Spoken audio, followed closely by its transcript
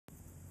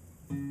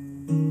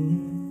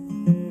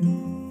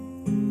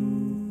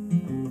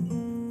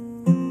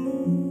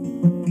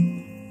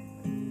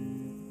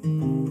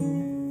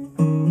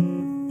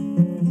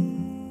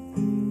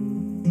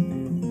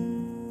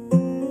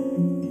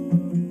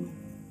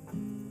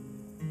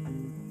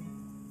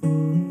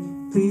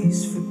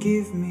Please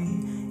forgive me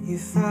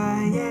if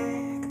I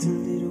act a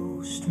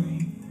little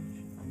strange,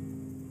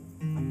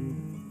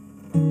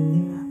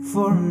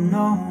 for I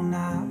know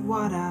not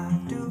what I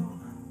do.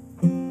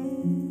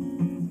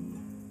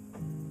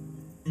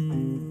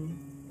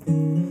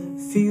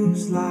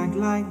 Feels like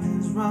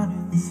lightning's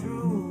running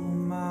through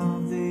my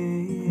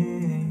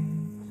veins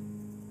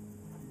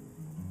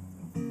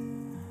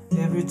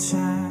every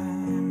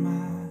time I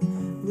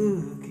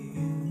look at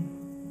you.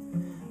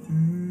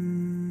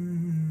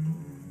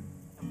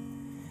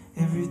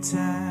 Every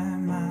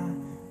time I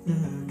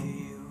look at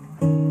you.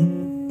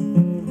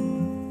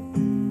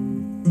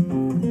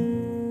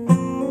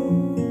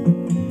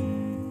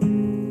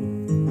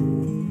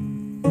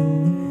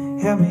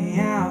 Help me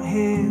out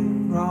here,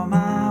 all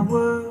my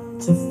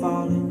words are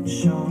falling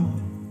short.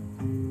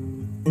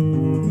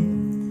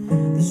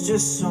 There's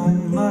just so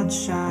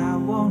much I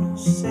wanna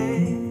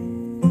say.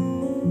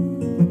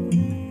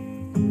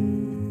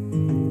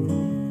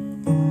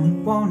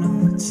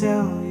 Wanna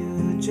tell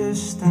you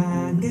just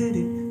how good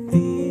it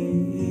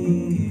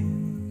feels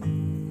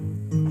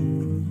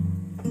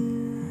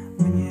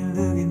when you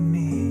look at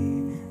me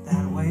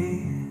that way.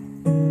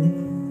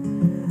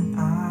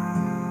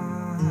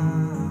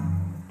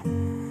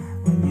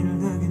 When you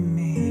look at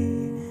me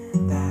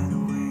that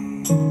way.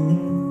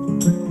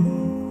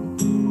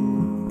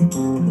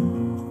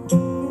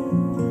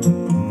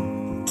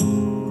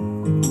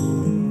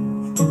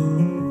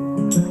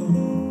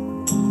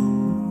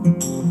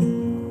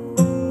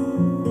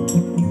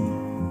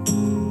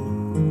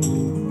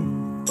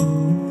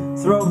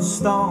 Throw a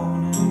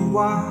stone and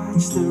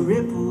watch the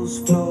ripples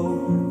flow,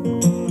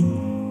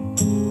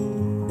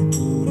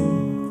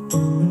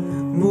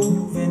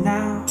 moving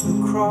out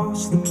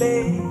across the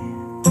bay.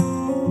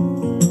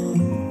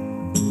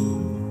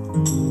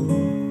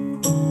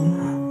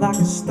 Like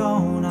a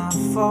stone I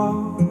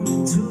fall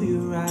into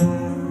your eyes,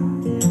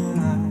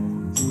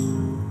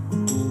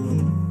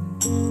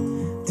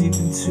 deep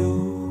into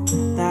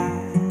that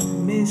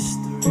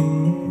mystery.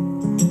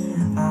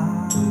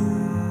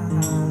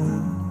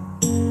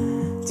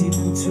 Deep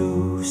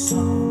into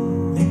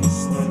some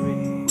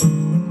mystery.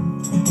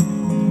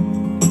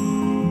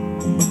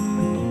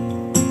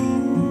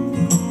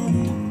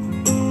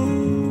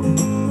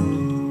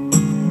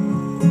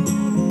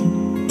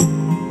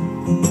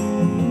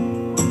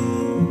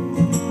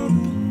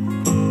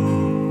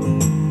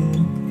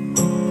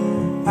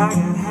 I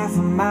got half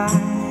a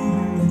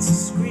mind to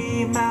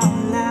scream out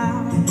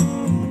loud.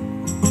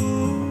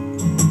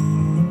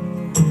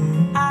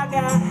 I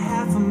got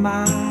half a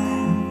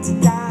mind to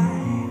die.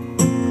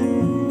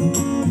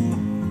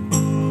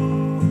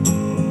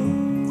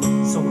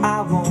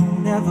 I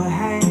won't ever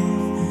have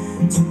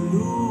to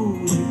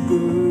lose you,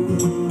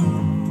 girl.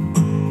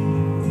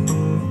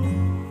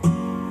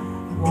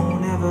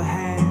 Won't ever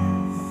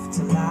have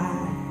to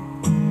lie.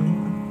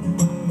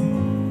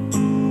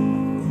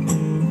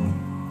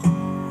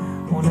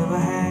 Won't ever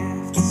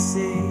have to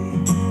say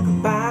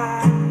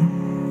goodbye.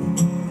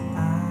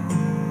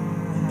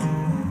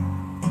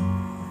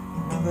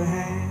 Won't ever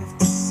have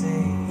to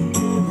say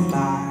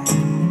goodbye.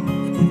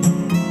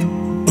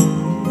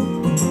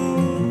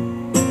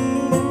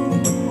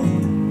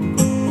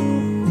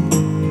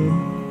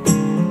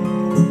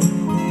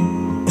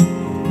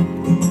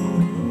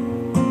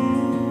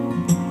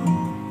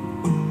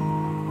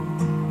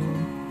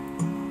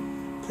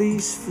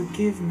 Please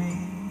forgive me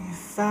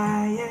if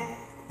I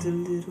act a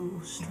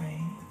little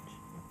strange,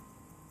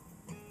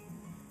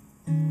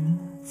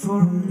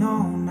 for I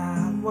know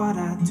not what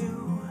I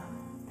do.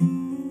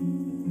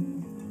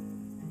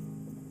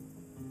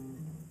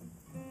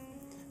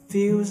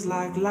 Feels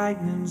like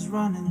lightning's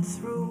running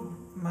through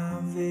my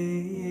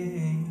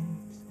veins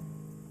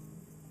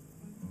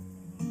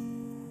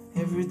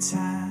every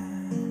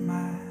time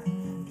I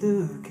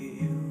look at you.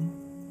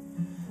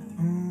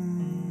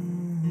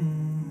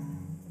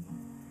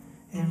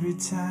 Every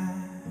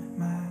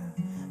time I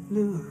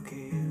look at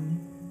you,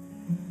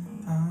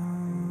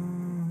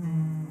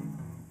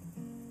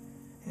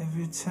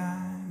 every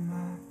time I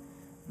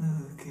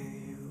look at you.